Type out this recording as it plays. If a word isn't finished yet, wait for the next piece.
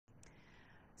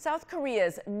South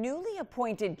Korea's newly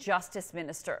appointed justice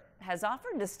minister has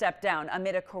offered to step down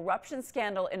amid a corruption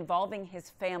scandal involving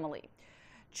his family.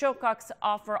 Cho Kuk's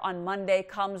offer on Monday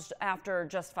comes after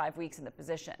just 5 weeks in the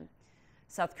position.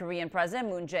 South Korean President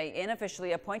Moon Jae-in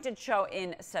officially appointed Cho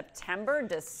in September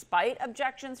despite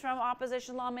objections from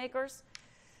opposition lawmakers.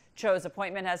 Cho's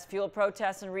appointment has fueled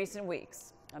protests in recent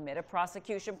weeks amid a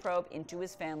prosecution probe into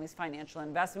his family's financial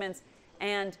investments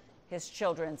and his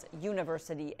children's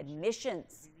university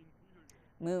admissions.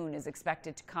 Moon is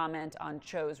expected to comment on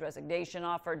Cho's resignation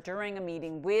offer during a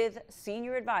meeting with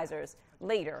senior advisors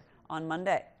later on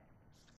Monday.